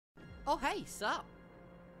Oh, hey, sup?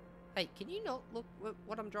 Hey, can you not look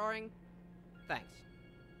what I'm drawing? Thanks.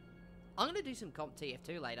 I'm gonna do some comp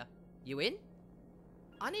TF2 later. You in?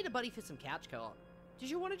 I need a buddy for some couch co-op. Did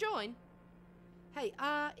you want to join? Hey,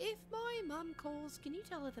 if my mum calls, can you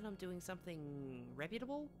tell her that I'm doing something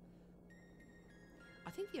reputable? I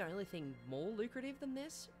think the only thing more lucrative than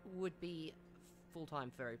this would be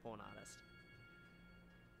full-time furry porn artist.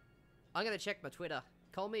 I'm gonna check my Twitter.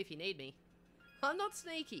 Call me if you need me. I'm not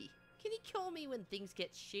sneaky. Can you call me when things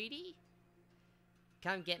get shooty?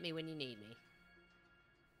 Come get me when you need me.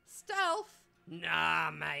 Stealth? Nah,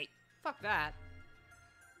 mate. Fuck that.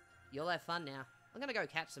 You'll have fun now. I'm gonna go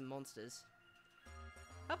catch some monsters.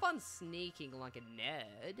 Have fun sneaking like a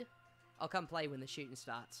nerd. I'll come play when the shooting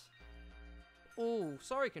starts. Oh,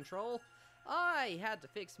 sorry, Control. I had to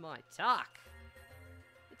fix my tuck.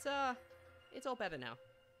 It's all better now.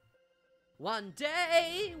 One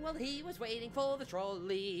day, while he was waiting for the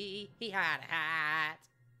trolley, he had a hat.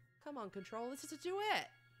 Come on, Control, this is a duet.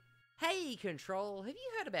 Hey, Control, have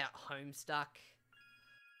you heard about Homestuck?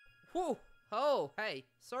 Whoa, oh, hey,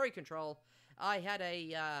 sorry, Control. I had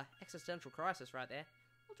a, existential crisis right there.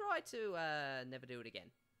 I'll try to, never do it again.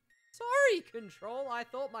 Sorry, Control, I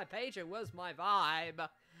thought my pager was my vibe.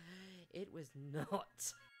 It was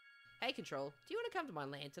not. Hey, Control, do you want to come to my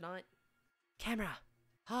land tonight? Camera.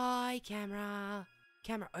 Hi, camera.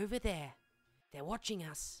 Camera over there. They're watching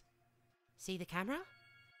us. See the camera?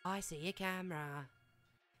 I see a camera.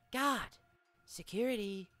 Guard.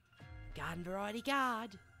 Security. Garden variety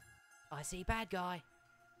guard. I see bad guy.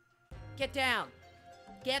 Get down.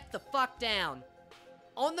 Get the fuck down.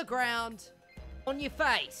 On the ground. On your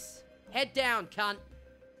face. Head down, cunt.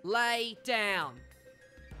 Lay down.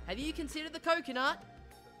 Have you considered the coconut?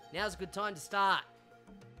 Now's a good time to start.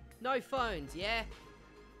 No phones, yeah?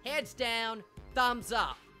 Heads down, thumbs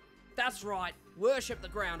up. That's right, worship the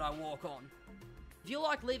ground I walk on. If you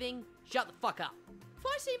like living, shut the fuck up. If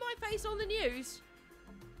I see my face on the news,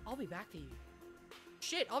 I'll be back for you.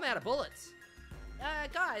 Shit, I'm out of bullets.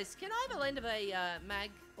 Guys, can I have a lend of a, mag,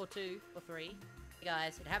 or 2, or 3? Hey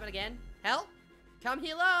guys, it happened again. Help? Come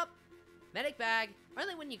heal up. Medic bag,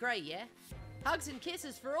 only when you're grey, yeah? Hugs and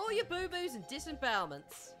kisses for all your boo-boos and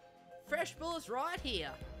disembowelments. Fresh bullets right here.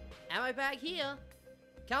 Ammo bag here.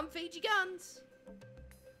 Come feed your guns.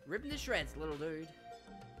 Rip 'em to shreds, little dude.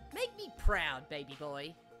 Make me proud, baby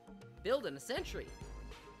boy. Building a century.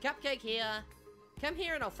 Cupcake here. Come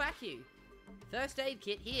here and I'll fuck you. First aid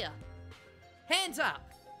kit here. Hands up.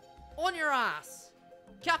 On your ass.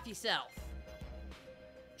 Cuff yourself.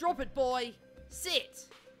 Drop it, boy. Sit.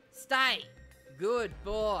 Stay. Good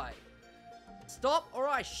boy. Stop or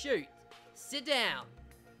I shoot. Sit down.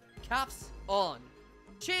 Cuffs on.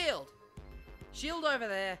 Shield. Shield over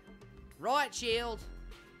there. Right shield.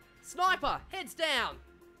 Sniper. Heads down.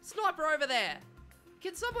 Sniper over there.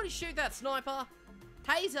 Can somebody shoot that sniper?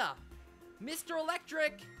 Taser. Mr.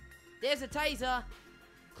 Electric. There's a taser.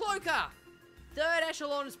 Cloaker. Third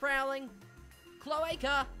echelon is prowling.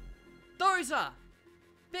 Cloaca. Dozer.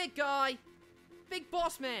 Big guy. Big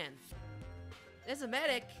boss man. There's a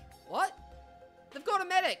medic. What? They've got a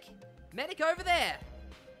medic. Medic over there.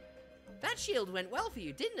 That shield went well for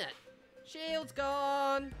you, didn't it? Shield's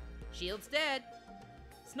gone. Shield's dead.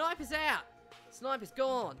 Sniper's out. Sniper's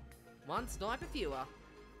gone. One sniper fewer.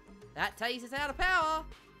 That taser's out of power.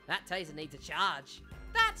 That taser needs a charge.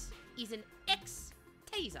 That is an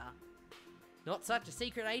X-taser. Not such a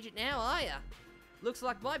secret agent now, are ya? Looks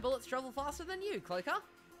like my bullets travel faster than you, Cloaker.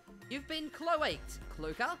 You've been cloaked,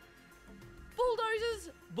 Cloaker.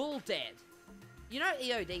 Bulldozers, bull dead. You know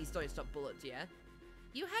EODs don't stop bullets, yeah?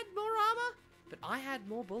 You had more armor, but I had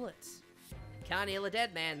more bullets. Can't heal a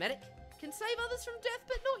dead man, medic. Can save others from death,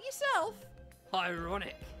 but not yourself.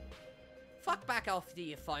 Ironic. Fuck back off to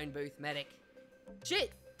your phone booth, medic.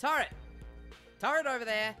 Shit, turret. Turret over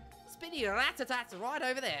there. Spinny rat-a-tats right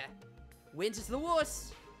over there. Winter's the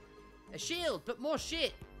wuss. A shield, but more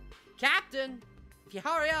shit. Captain, if you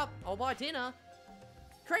hurry up, I'll buy dinner.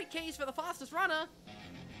 Crate keys for the fastest runner.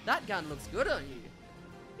 That gun looks good on you.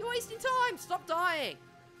 You're wasting time, stop dying.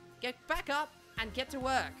 Get back up and get to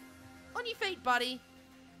work. On your feet, buddy.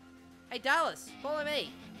 Hey, Dallas, follow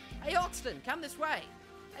me. Hey, Hoxton, come this way.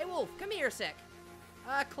 Hey, Wolf, come here a sec.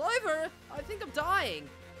 Clover, I think I'm dying.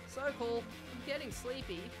 So cool, I'm getting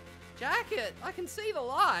sleepy. Jacket, I can see the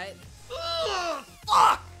light. Ugh,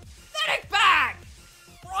 fuck! Medic bag!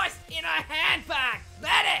 Christ in a handbag!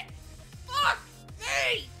 Medic! Fuck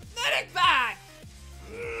me! Medic bag!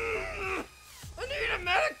 Ugh, I need a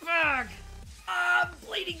medic bag! I'm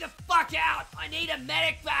bleeding the fuck out! I need a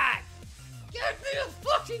medic bag! Get me a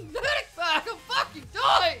fucking medic bag! I'm fucking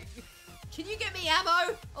dying! Can you get me me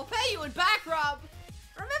ammo. I'll pay you in back rub.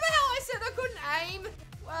 Remember how I said I couldn't aim?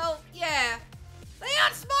 Well, yeah. They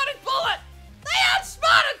outsmarted Bullet! They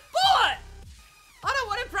outsmarted Bullet! I don't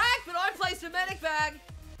want to brag, but I placed a medic bag.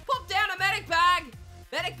 Pop down a medic bag.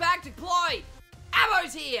 Medic bag deployed.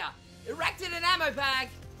 Ammo's here. Erected an ammo bag.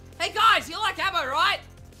 Hey guys, you like ammo, right?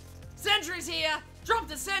 Sentry's here.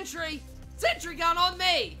 Dropped a sentry. Sentry gun on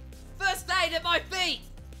me. First aid at my feet.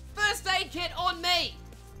 First aid kit on me.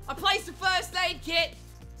 I placed a first aid kit.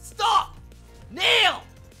 Stop. Kneel.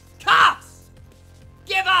 Cuffs.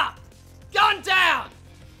 Give up. Gun down.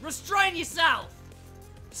 Restrain yourself.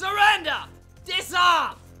 Surrender.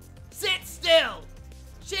 Disarm. Sit still.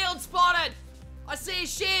 Shield spotted. I see a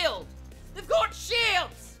shield. They've got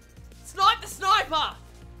shields. Snipe the sniper.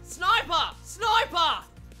 Sniper. Sniper.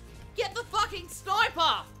 Get the fucking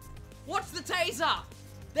sniper. Watch the taser.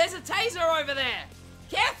 There's a taser over there.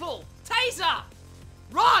 Careful. Taser.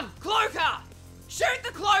 Run. Cloaker. Shoot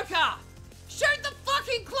the cloaker. Shoot the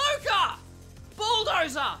fucking cloaker.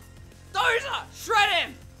 Bulldozer. Dozer. Shred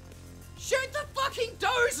him. Shoot the fucking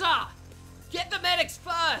dozer. Get the medics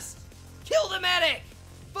first. Kill the medic.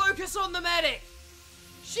 Focus on the medic.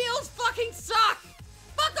 Shields fucking suck.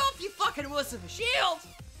 Fuck off, you fucking wuss of a shield.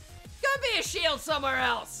 Go be a shield somewhere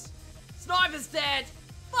else. Sniper's dead.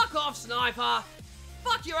 Fuck off, sniper.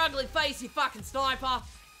 Fuck your ugly face, you fucking sniper.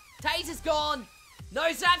 Taser's gone. No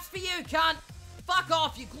zaps for you, cunt. Fuck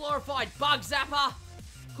off, you glorified bug zapper.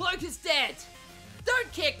 Cloak is dead.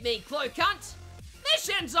 Don't kick me, cloak cunt.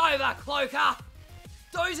 Mission's over, cloaker.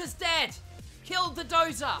 Dozer's dead. Killed the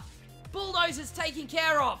dozer. Bulldozer's taken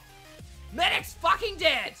care of. Medic's fucking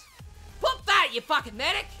dead. Pop that, you fucking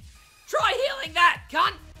medic. Try healing that,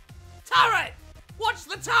 cunt. Turret. Watch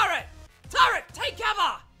the turret. Turret, take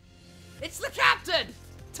cover. It's the captain.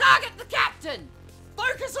 Target the captain.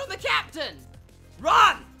 Focus on the captain.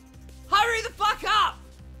 Run. Hurry the fuck up.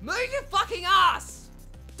 Move your fucking ass.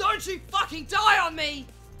 Don't you fucking die on me.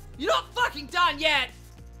 You're not fucking done yet.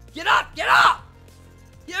 Get up, get up.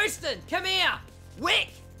 Houston, come here. Wick,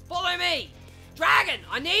 follow me. Dragon,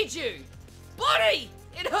 I need you. Buddy,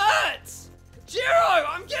 it hurts. Jiro,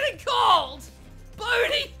 I'm getting cold.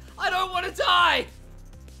 Bodhi, I don't want to die.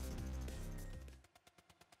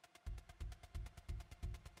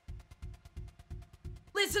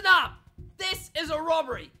 Listen up. This is a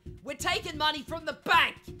robbery. We're taking money from the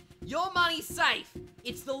bank. Your money's safe.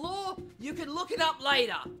 It's the law. You can look it up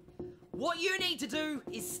later. What you need to do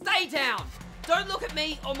is stay down. Don't look at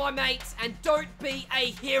me or my mates, and don't be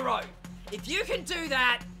a hero. If you can do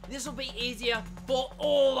that, this will be easier for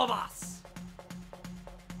all of us.